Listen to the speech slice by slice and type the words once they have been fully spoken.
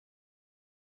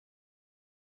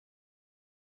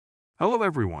Hello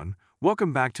everyone,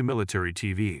 welcome back to Military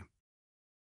TV.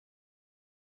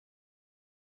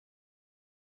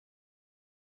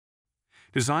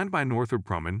 Designed by Northrop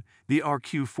Grumman, the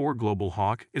RQ-4 Global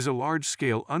Hawk is a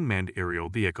large-scale unmanned aerial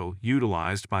vehicle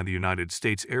utilized by the United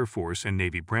States Air Force and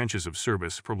Navy branches of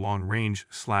service for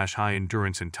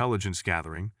long-range/high-endurance intelligence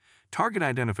gathering, target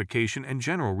identification, and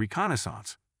general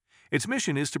reconnaissance. Its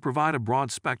mission is to provide a broad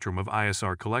spectrum of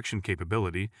ISR collection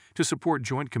capability to support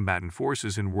joint combatant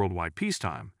forces in worldwide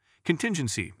peacetime,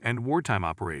 contingency, and wartime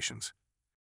operations.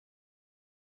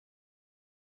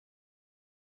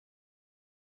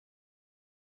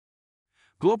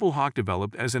 Global Hawk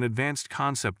developed as an advanced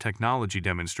concept technology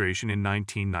demonstration in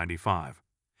 1995.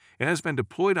 It has been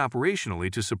deployed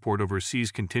operationally to support overseas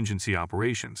contingency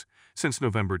operations since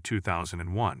November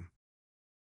 2001.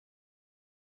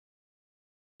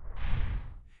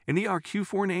 In the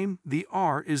RQ-4 name, the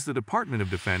R is the Department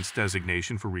of Defense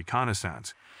designation for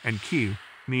reconnaissance, and Q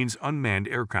means Unmanned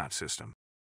Aircraft System.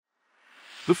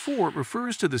 The 4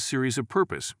 refers to the series of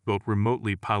purpose-built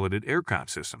remotely piloted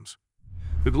aircraft systems.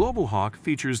 The Global Hawk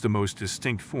features the most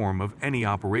distinct form of any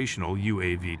operational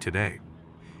UAV today.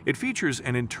 It features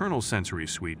an internal sensory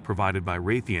suite provided by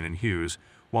Raytheon and Hughes,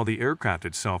 while the aircraft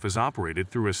itself is operated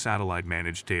through a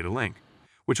satellite-managed data link,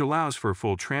 which allows for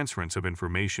full transference of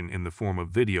information in the form of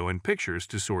video and pictures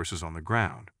to sources on the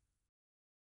ground.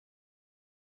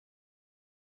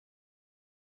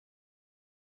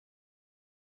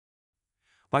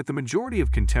 Like the majority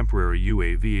of contemporary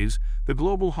UAVs, the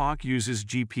Global Hawk uses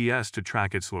GPS to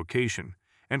track its location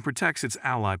and protects its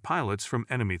allied pilots from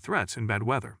enemy threats in bad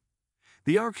weather.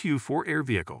 The RQ-4 air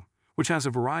vehicle, which has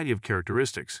a variety of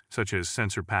characteristics such as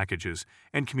sensor packages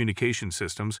and communication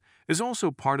systems, is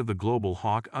also part of the Global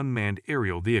Hawk Unmanned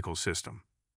Aerial Vehicle system.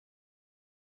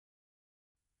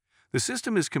 The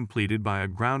system is completed by a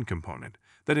ground component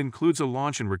that includes a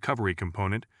launch and recovery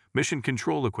component, mission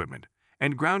control equipment,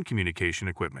 and ground communication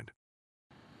equipment.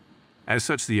 As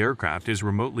such, the aircraft is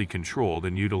remotely controlled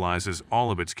and utilizes all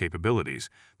of its capabilities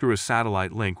through a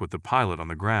satellite link with the pilot on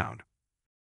the ground.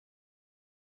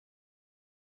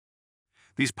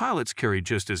 These pilots carry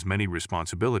just as many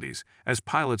responsibilities as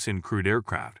pilots in crewed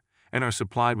aircraft and are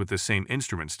supplied with the same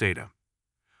instruments data.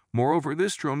 Moreover,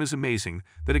 this drone is amazing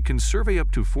that it can survey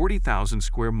up to 40,000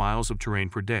 square miles of terrain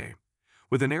per day,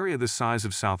 with an area the size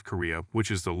of South Korea, which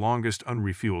is the longest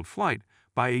unrefueled flight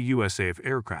by a USAF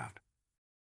aircraft.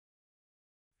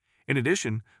 In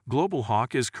addition, Global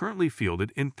Hawk is currently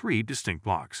fielded in 3 distinct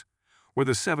blocks, where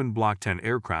the 7 Block 10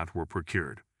 aircraft were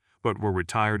procured, but were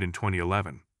retired in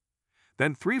 2011.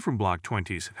 Then 3 from Block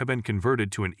 20s have been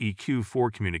converted to an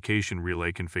RQ-4 communication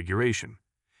relay configuration,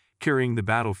 carrying the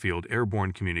battlefield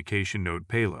airborne communication node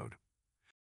payload.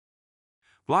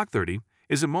 Block 30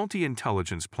 is a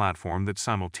multi-intelligence platform that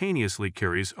simultaneously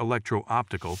carries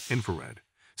electro-optical, infrared,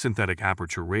 synthetic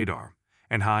aperture radar,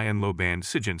 and high and low-band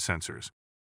SIGINT sensors.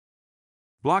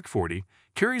 Block 40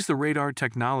 carries the Radar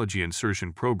Technology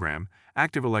Insertion Program,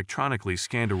 active electronically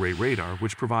scanned array radar,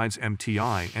 which provides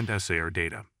MTI and SAR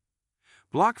data.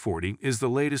 Block 40 is the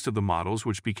latest of the models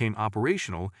which became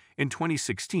operational in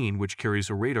 2016, which carries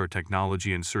a Radar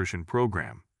Technology Insertion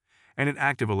Program and an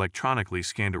active electronically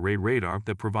scanned array radar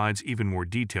that provides even more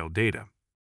detailed data.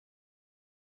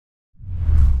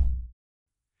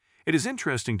 It is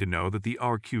interesting to know that the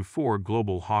RQ-4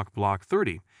 Global Hawk Block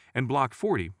 30 and Block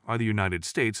 40 are the United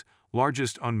States'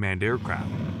 largest unmanned aircraft,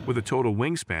 with a total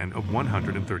wingspan of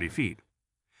 130 feet.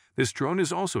 This drone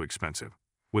is also expensive,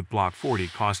 with Block 40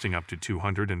 costing up to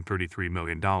 $233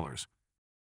 million.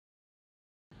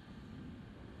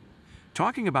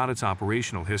 Talking about its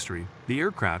operational history, the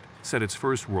aircraft set its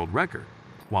first world record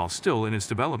while still in its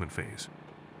development phase.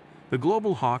 The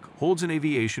Global Hawk holds an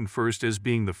aviation first as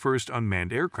being the first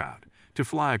unmanned aircraft to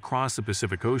fly across the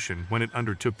Pacific Ocean when it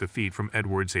undertook the feat from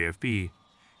Edwards AFB,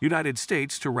 United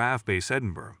States to RAF Base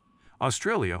Edinburgh,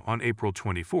 Australia on April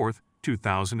 24,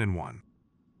 2001.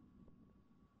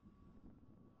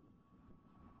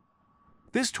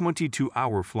 This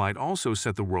 22-hour flight also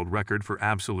set the world record for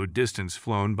absolute distance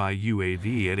flown by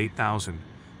UAV at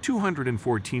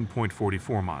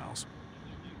 8,214.44 miles.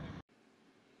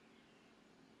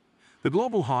 The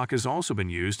Global Hawk has also been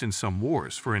used in some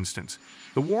wars, for instance,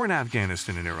 the war in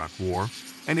Afghanistan and Iraq War,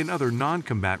 and in other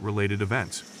non-combat-related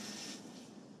events.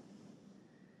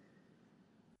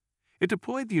 It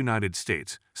deployed the United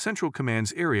States Central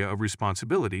Command's area of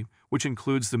responsibility, which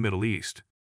includes the Middle East,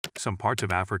 some parts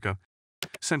of Africa,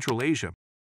 Central Asia,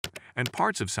 and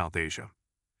parts of South Asia.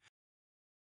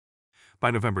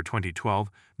 By November 2012,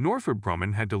 Northrop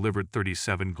Grumman had delivered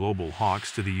 37 Global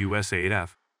Hawks to the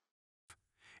USAF.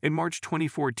 In March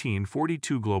 2014,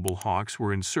 42 Global Hawks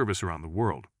were in service around the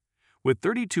world, with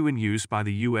 32 in use by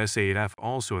the USAF.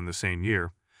 Also in the same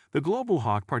year, the Global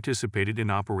Hawk participated in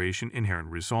Operation Inherent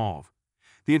Resolve,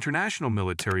 the international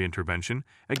military intervention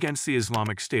against the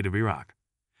Islamic State of Iraq.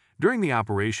 During the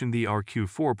operation, the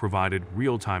RQ-4 provided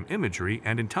real-time imagery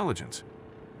and intelligence.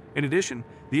 In addition,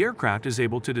 the aircraft is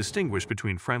able to distinguish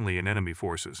between friendly and enemy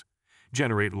forces,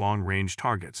 generate long-range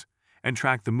targets, and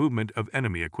track the movement of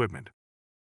enemy equipment.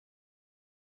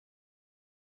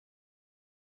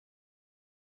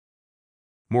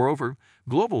 Moreover,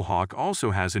 Global Hawk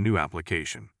also has a new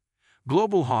application.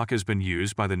 Global Hawk has been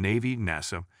used by the Navy,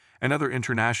 NASA, and other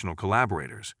international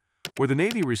collaborators, where the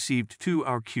Navy received 2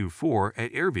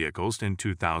 RQ-4 air vehicles in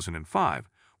 2005,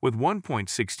 with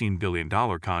 $1.16 billion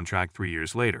contract 3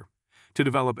 years later, to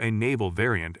develop a naval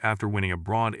variant after winning a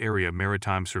broad area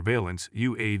maritime surveillance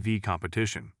UAV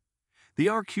competition. The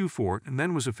RQ-4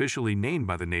 then was officially named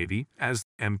by the Navy as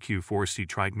MQ-4C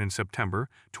Triton in September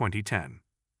 2010.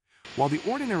 While the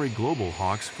ordinary Global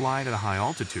Hawks fly at a high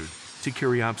altitude to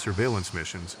carry out surveillance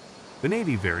missions, the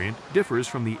Navy variant differs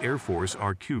from the Air Force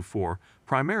RQ-4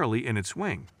 primarily in its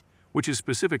wing, which is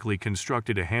specifically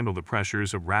constructed to handle the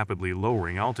pressures of rapidly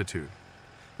lowering altitude.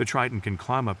 The Triton can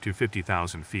climb up to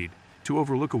 50,000 feet to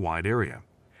overlook a wide area,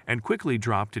 and quickly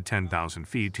drop to 10,000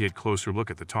 feet to get a closer look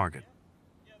at the target.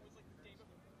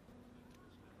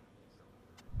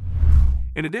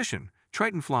 In addition,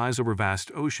 Triton flies over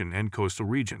vast ocean and coastal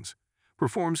regions,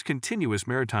 performs continuous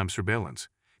maritime surveillance,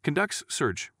 conducts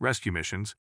search-rescue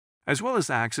missions, as well as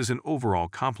acts as an overall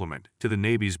complement to the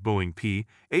Navy's Boeing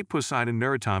P-8 Poseidon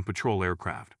maritime patrol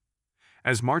aircraft.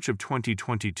 As March of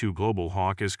 2022, Global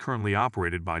Hawk is currently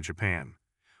operated by Japan,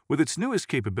 with its newest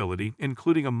capability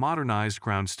including a modernized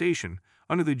ground station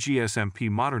under the GSMP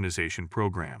modernization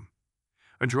program.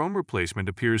 A drone replacement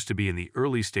appears to be in the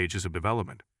early stages of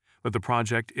development, but the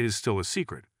project is still a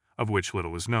secret, of which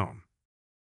little is known.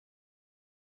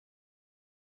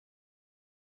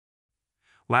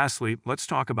 Lastly, let's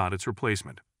talk about its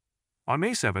replacement. On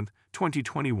May 7,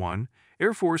 2021,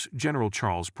 Air Force General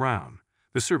Charles Brown,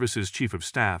 the service's Chief of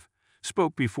Staff,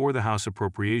 spoke before the House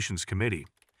Appropriations Committee,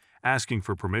 asking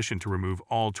for permission to remove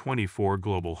all 24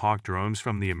 Global Hawk drones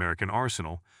from the American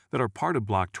arsenal that are part of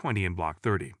Block 20 and Block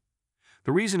 30.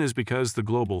 The reason is because the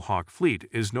Global Hawk fleet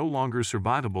is no longer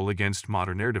survivable against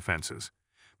modern air defenses,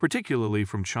 particularly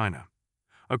from China.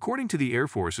 According to the Air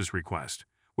Force's request,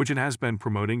 which it has been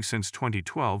promoting since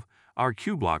 2012,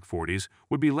 RQ Block 40s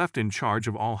would be left in charge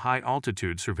of all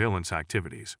high-altitude surveillance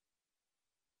activities.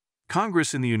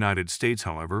 Congress in the United States,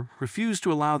 however, refused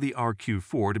to allow the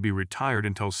RQ-4 to be retired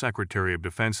until Secretary of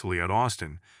Defense Lloyd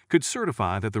Austin could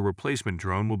certify that the replacement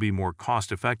drone will be more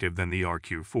cost-effective than the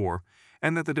RQ-4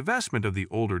 and that the divestment of the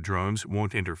older drones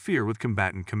won't interfere with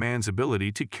combatant command's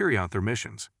ability to carry out their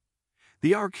missions.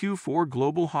 The RQ-4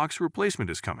 Global Hawk's replacement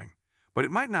is coming, but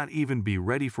it might not even be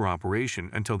ready for operation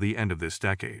until the end of this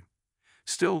decade.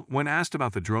 Still, when asked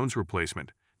about the drone's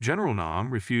replacement, General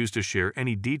Nam refused to share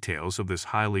any details of this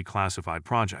highly classified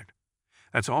project.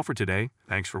 That's all for today.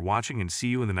 Thanks for watching and see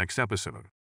you in the next episode.